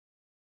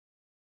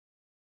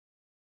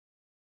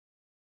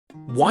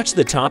Watch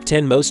the top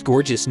 10 most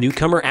gorgeous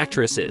newcomer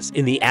actresses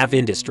in the AV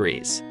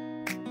industries.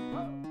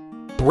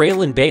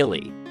 Braylon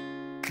Bailey.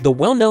 The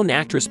well-known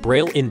actress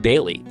Braylon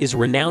Bailey is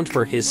renowned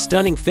for his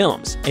stunning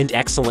films and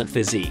excellent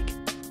physique.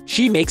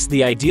 She makes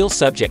the ideal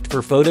subject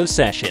for photo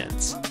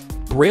sessions.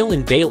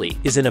 Braylon Bailey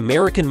is an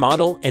American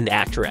model and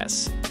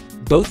actress.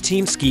 Both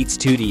Team Skeet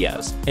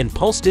Studios and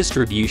Pulse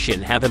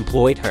Distribution have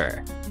employed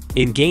her.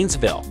 In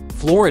Gainesville,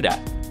 Florida,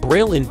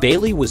 Braylon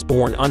Bailey was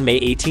born on May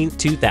 18,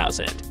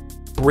 2000.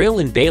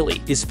 Braylon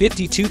Bailey is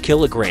 52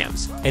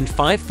 kilograms and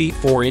 5 feet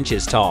 4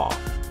 inches tall.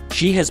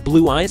 She has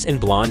blue eyes and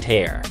blonde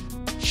hair.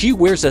 She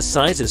wears a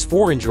sizes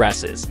 4 in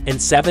dresses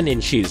and 7 in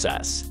shoes.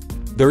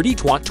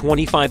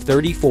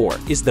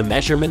 30-25-34 is the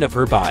measurement of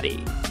her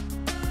body.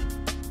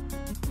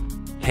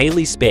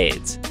 Haley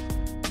Spades.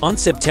 On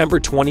September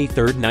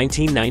 23,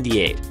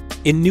 1998,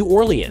 in New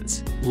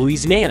Orleans,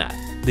 Louisiana,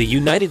 the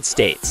United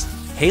States,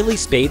 Haley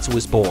Spades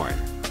was born.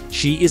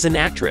 She is an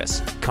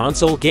actress,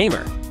 console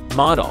gamer,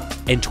 model,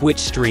 and Twitch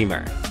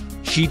streamer.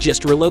 She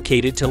just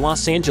relocated to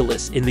Los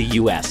Angeles in the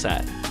US.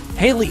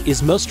 Haley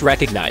is most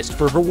recognized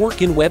for her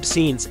work in web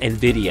scenes and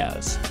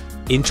videos.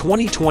 In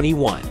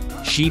 2021,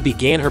 she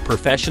began her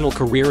professional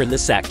career in the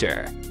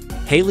sector.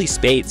 Haley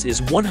Spades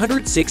is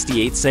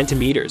 168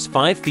 centimeters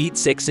 5 feet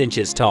 6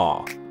 inches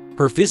tall.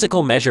 Her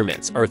physical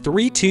measurements are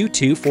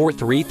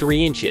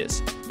 3'2"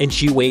 inches, and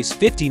she weighs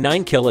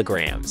 59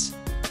 kilograms.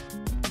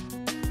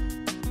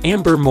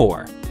 Amber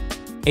Moore.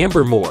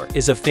 Amber Moore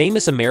is a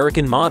famous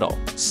American model,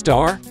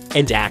 star,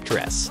 and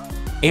actress.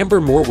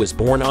 Amber Moore was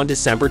born on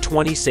December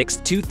 26,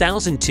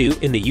 2002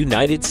 in the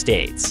United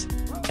States.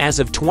 As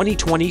of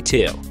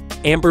 2022,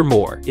 Amber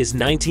Moore is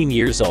 19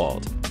 years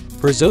old.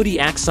 Her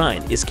zodiac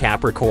sign is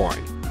Capricorn.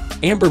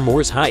 Amber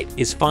Moore's height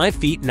is 5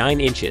 feet 9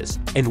 inches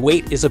and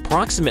weight is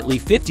approximately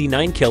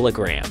 59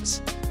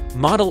 kilograms.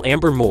 Model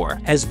Amber Moore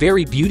has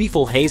very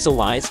beautiful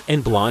hazel eyes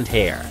and blonde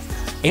hair.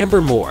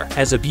 Amber Moore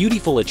has a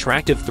beautiful,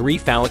 attractive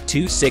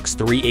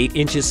 3'2"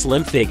 8"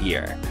 slim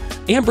figure.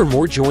 Amber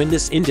Moore joined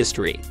this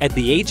industry at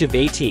the age of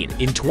 18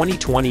 in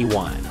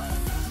 2021.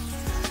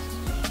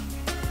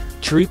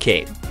 True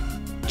Kate.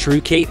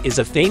 True Kate is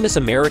a famous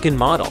American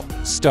model,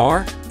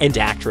 star, and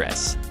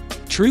actress.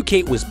 True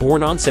Kate was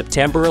born on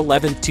September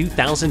 11,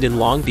 2000 in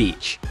Long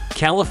Beach,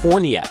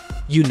 California,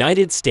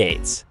 United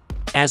States.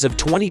 As of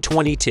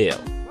 2022,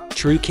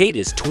 True Kate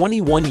is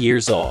 21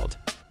 years old.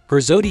 Her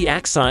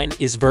zodiac sign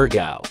is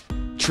Virgo.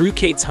 True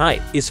Kate's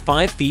height is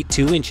 5 feet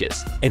 2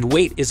 inches and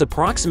weight is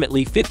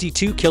approximately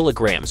 52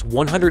 kilograms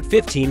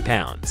 115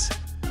 pounds.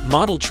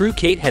 Model True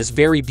Kate has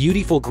very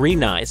beautiful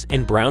green eyes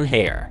and brown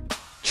hair.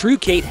 True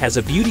Kate has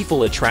a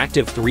beautiful,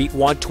 attractive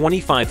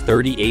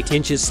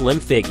 3'25" slim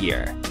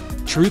figure.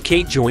 True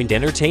Kate joined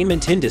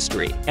entertainment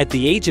industry at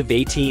the age of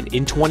 18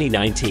 in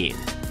 2019.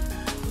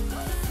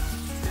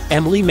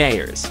 Emily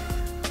Mayers.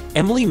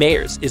 Emily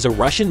Mayers is a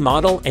Russian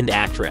model and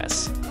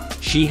actress.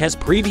 She has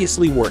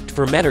previously worked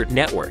for Medart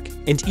Network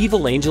and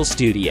Evil Angel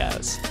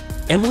Studios.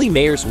 Emily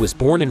Mayers was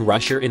born in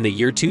Russia in the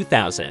year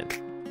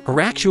 2000.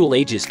 Her actual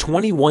age is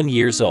 21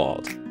 years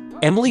old.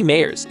 Emily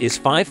Mayers is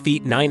 5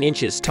 feet 9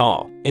 inches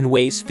tall and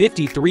weighs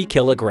 53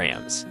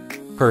 kilograms.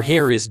 Her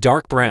hair is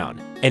dark brown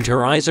and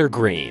her eyes are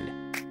green.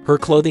 Her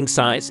clothing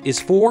size is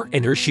 4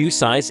 and her shoe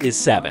size is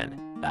 7.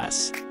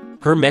 Thus,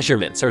 her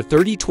measurements are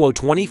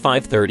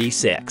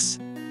 30'25'36".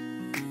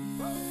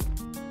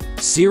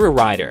 Sarah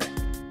Ryder.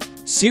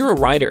 Sarah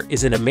Ryder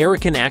is an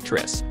American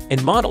actress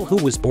and model who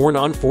was born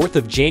on 4th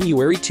of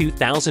January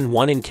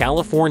 2001 in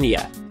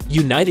California,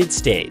 United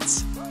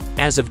States.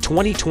 As of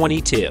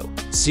 2022,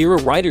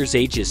 Sarah Ryder's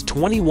age is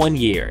 21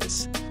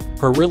 years.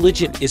 Her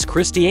religion is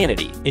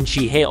Christianity and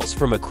she hails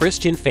from a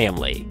Christian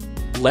family.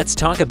 Let's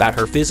talk about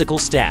her physical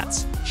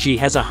stats. She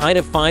has a height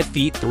of 5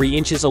 feet 3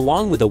 inches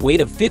along with a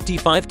weight of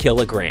 55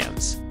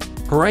 kilograms.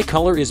 Her eye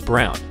color is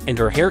brown and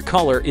her hair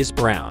color is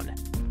brown.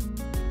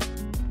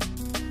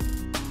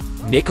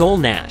 Nicole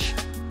Nash.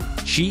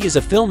 She is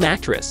a film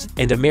actress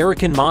and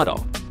American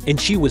model, and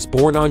she was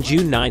born on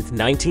June 9,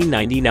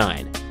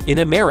 1999, in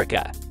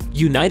America,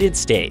 United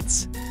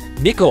States.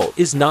 Nicole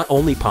is not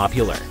only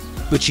popular,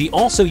 but she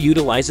also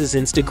utilizes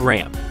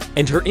Instagram,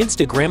 and her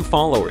Instagram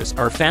followers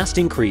are fast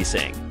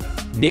increasing.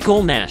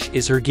 Nicole Nash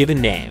is her given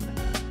name.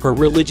 Her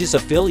religious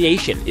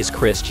affiliation is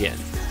Christian.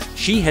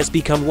 She has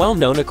become well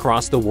known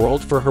across the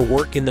world for her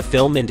work in the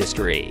film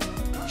industry.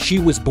 She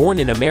was born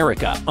in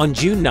America on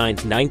June 9,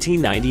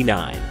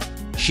 1999.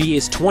 She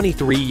is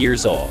 23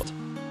 years old.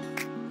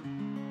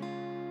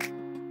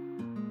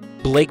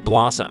 Blake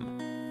Blossom.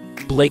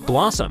 Blake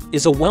Blossom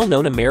is a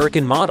well-known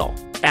American model,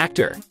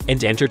 actor,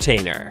 and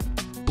entertainer.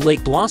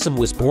 Blake Blossom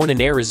was born in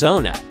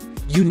Arizona,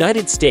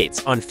 United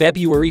States on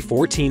February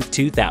 14,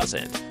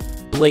 2000.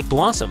 Blake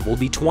Blossom will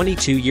be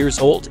 22 years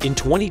old in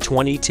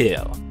 2022.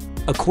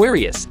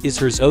 Aquarius is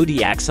her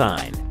zodiac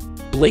sign.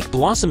 Blake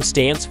Blossom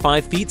stands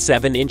 5 feet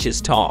 7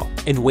 inches tall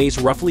and weighs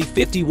roughly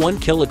 51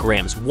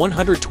 kilograms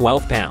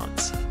 112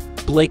 pounds.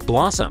 Blake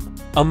Blossom,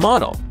 a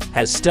model,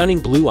 has stunning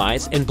blue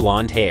eyes and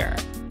blonde hair.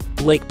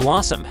 Blake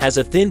Blossom has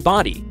a thin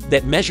body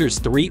that measures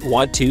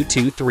 3'2"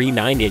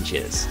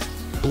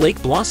 239".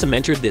 Blake Blossom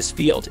entered this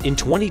field in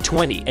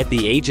 2020 at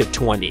the age of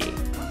 20.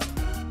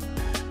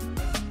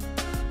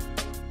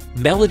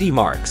 Melody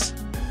Marks.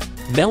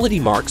 Melody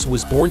Marks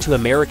was born to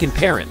American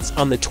parents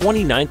on the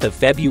 29th of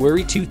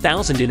February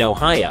 2000 in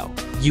Ohio,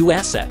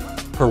 USA.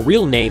 Her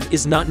real name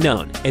is not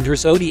known and her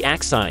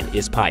zodiac sign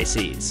is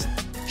Pisces.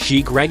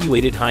 She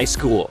graduated high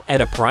school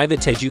at a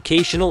private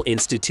educational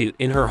institute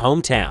in her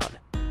hometown.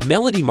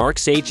 Melody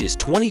Marks' age is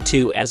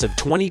 22 as of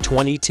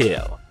 2022.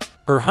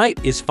 Her height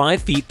is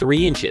 5 feet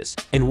 3 inches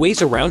and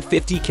weighs around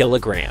 50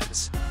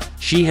 kilograms.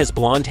 She has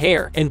blonde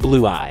hair and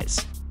blue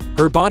eyes.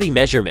 Her body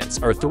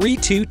measurements are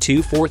 3'2"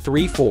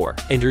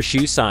 2'4" and her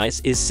shoe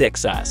size is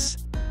 6's.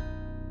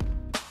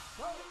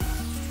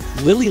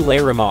 Lily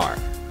Larimar.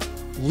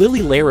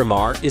 Lily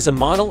Larimar is a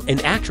model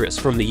and actress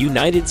from the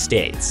United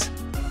States.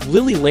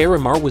 Lily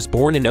Larimar was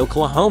born in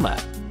Oklahoma,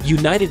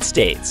 United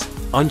States,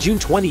 on June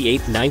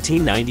 28,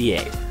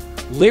 1998.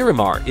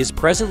 Larimar is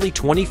presently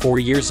 24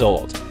 years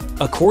old,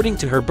 according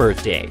to her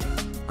birth date.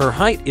 Her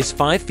height is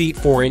 5 feet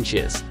 4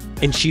 inches,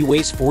 and she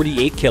weighs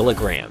 48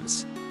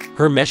 kilograms.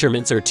 Her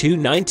measurements are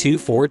 2'9"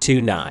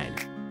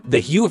 2'4" The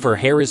hue of her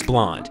hair is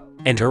blonde,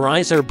 and her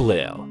eyes are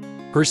blue.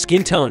 Her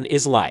skin tone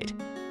is light.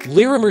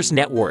 Larimar's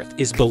net worth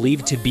is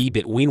believed to be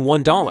between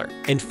 $1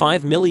 and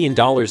 $5 million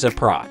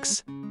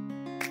approx.